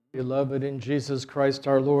Beloved in Jesus Christ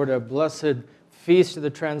our Lord, a blessed feast of the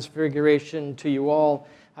Transfiguration to you all.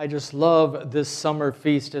 I just love this summer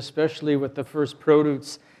feast, especially with the first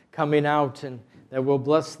produce coming out, and that we'll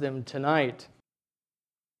bless them tonight.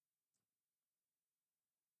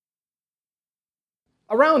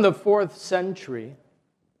 Around the 4th century,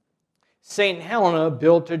 St. Helena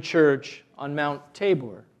built a church on Mount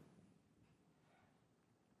Tabor.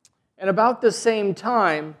 And about the same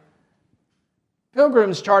time,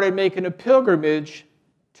 pilgrims started making a pilgrimage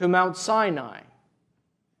to Mount Sinai.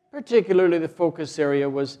 Particularly, the focus area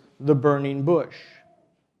was the burning bush.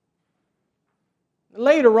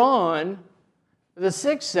 Later on, in the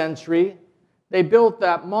 6th century, they built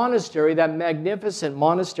that monastery, that magnificent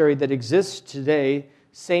monastery that exists today,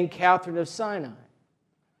 St. Catherine of Sinai,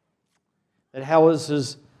 that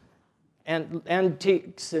houses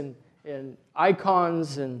antiques and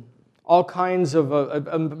icons and all kinds of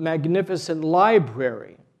a magnificent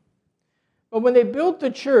library. But when they built the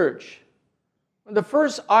church, the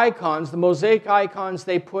first icons, the mosaic icons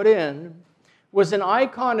they put in, was an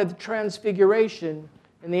icon of the Transfiguration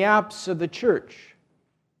in the apse of the church.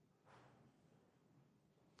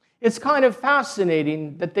 It's kind of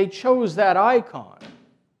fascinating that they chose that icon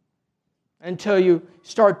until you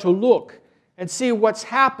start to look and see what's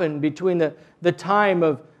happened between the time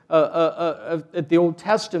of the Old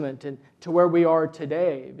Testament and to where we are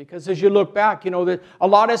today. Because as you look back, you know that a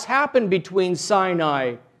lot has happened between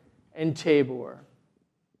Sinai and Tabor.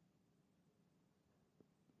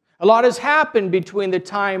 A lot has happened between the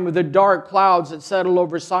time of the dark clouds that settle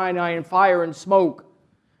over Sinai and fire and smoke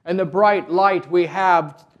and the bright light we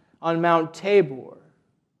have on Mount Tabor.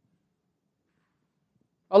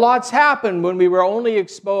 A lot's happened when we were only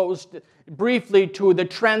exposed briefly to the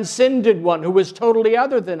transcended one who was totally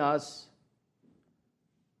other than us.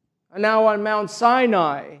 And now on Mount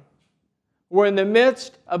Sinai, we're in the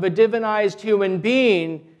midst of a divinized human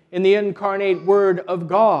being in the incarnate Word of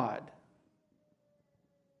God.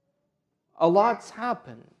 A lot's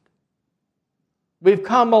happened. We've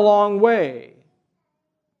come a long way.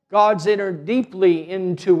 God's entered deeply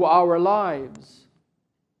into our lives.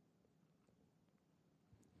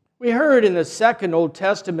 We heard in the second Old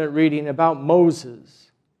Testament reading about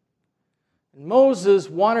Moses. And Moses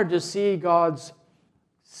wanted to see God.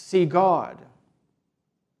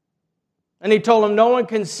 And he told him, "No one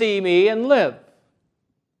can see me and live.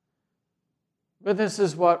 But this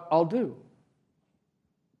is what I'll do.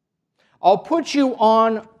 I'll put you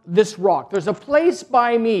on this rock. There's a place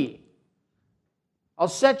by me. I'll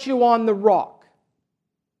set you on the rock.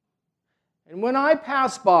 And when I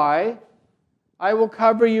pass by, I will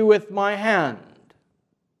cover you with my hand.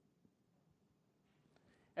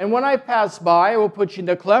 And when I pass by, I will put you in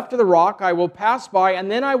the cleft of the rock. I will pass by, and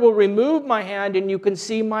then I will remove my hand, and you can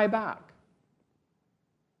see my back."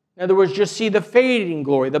 In other words, just see the fading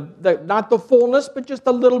glory, not the fullness, but just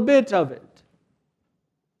a little bit of it.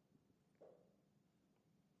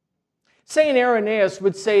 St. Irenaeus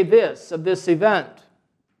would say this of this event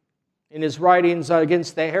in his writings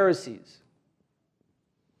against the heresies.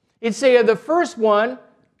 He'd say of the first one,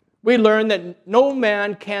 we learn that no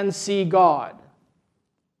man can see God.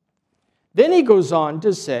 Then he goes on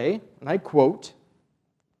to say, and I quote,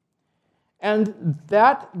 "And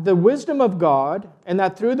that the wisdom of God, and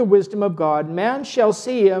that through the wisdom of God, man shall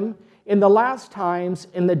see him in the last times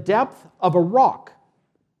in the depth of a rock,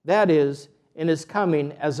 that is, in his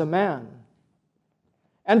coming as a man.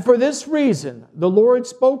 And for this reason, the Lord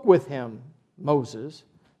spoke with him, Moses,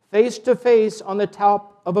 face to face on the top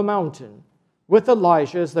of a mountain, with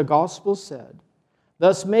Elijah, as the gospel said,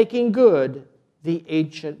 thus making good the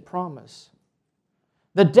ancient promise.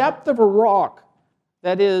 The depth of a rock,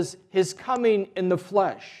 that is, his coming in the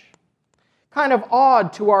flesh. Kind of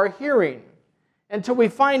odd to our hearing, until we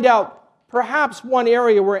find out perhaps one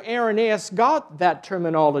area where Irenaeus got that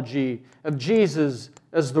terminology of Jesus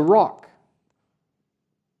as the rock.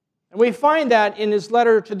 And we find that in his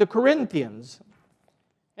letter to the Corinthians.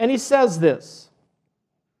 And he says this,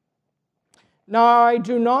 "Now I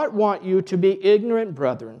do not want you to be ignorant,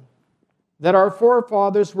 brethren, that our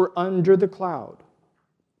forefathers were under the cloud.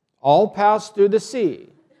 All passed through the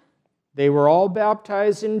sea. They were all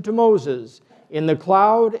baptized into Moses in the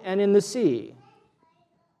cloud and in the sea.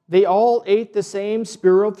 They all ate the same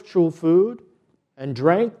spiritual food and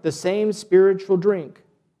drank the same spiritual drink.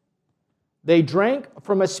 They drank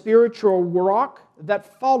from a spiritual rock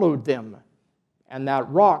that followed them, and that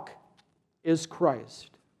rock is Christ."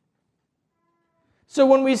 So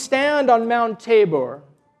when we stand on Mount Tabor,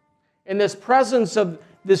 in this presence of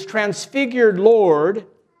this transfigured Lord,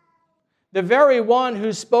 the very one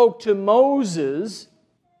who spoke to Moses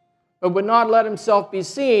but would not let himself be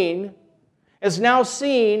seen, is now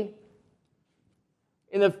seen,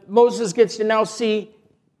 Moses gets to now see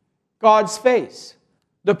God's face.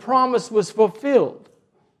 The promise was fulfilled.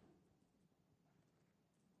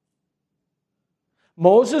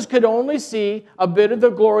 Moses could only see a bit of the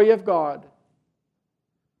glory of God.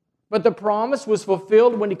 But the promise was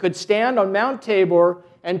fulfilled when he could stand on Mount Tabor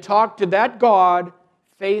and talk to that God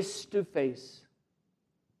face to face.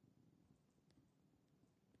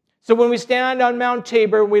 So when we stand on Mount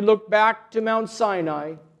Tabor and we look back to Mount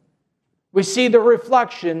Sinai, we see the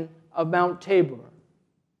reflection of Mount Tabor.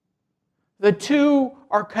 The two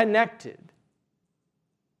are connected.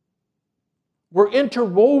 We're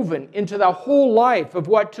interwoven into the whole life of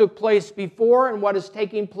what took place before and what is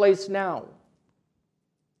taking place now.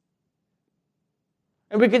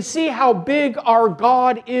 And we can see how big our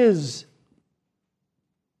God is,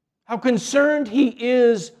 how concerned He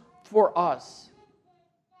is for us.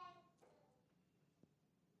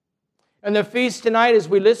 And the feast tonight, as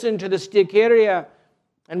we listen to the Sticheria,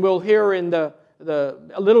 and we'll hear in a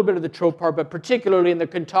little bit of the Tropar, but particularly in the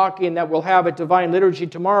Kentuckian that we'll have at Divine Liturgy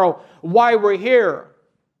tomorrow, why we're here,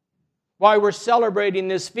 why we're celebrating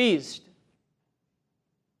this feast.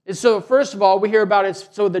 And so first of all, we hear about it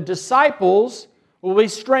so the disciples will be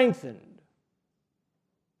strengthened.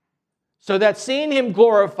 So that seeing Him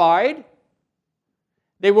glorified,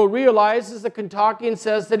 they will realize, as the Kentuckian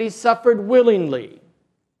says, that He suffered willingly.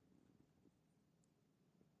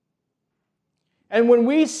 And when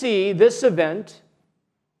we see this event,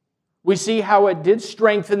 we see how it did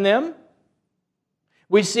strengthen them.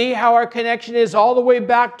 We see how our connection is all the way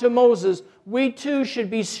back to Moses. We too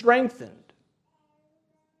should be strengthened.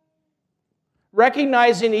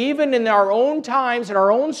 Recognizing even in our own times and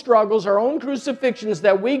our own struggles, our own crucifixions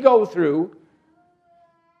that we go through,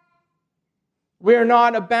 we are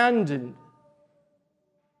not abandoned.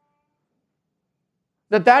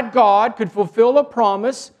 That God could fulfill a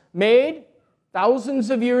promise made thousands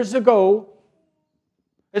of years ago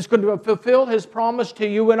is going to fulfill His promise to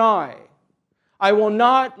you and I. I will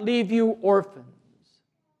not leave you orphans.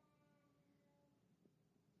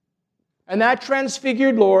 And that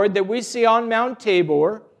transfigured Lord that we see on Mount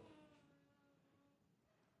Tabor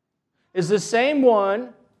is the same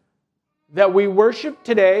one that we worship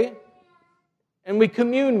today and we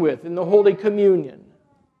commune with in the Holy Communion.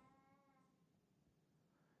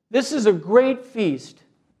 This is a great feast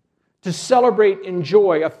to celebrate in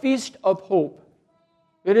joy, a feast of hope.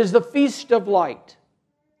 It is the feast of light.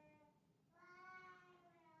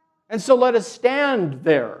 And so let us stand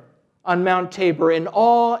there on Mount Tabor in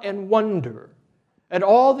awe and wonder at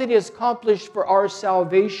all that He has accomplished for our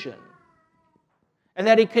salvation and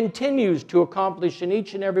that He continues to accomplish in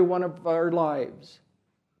each and every one of our lives.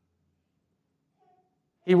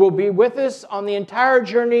 He will be with us on the entire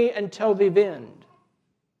journey until the end,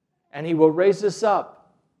 and He will raise us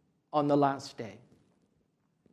up on the last day.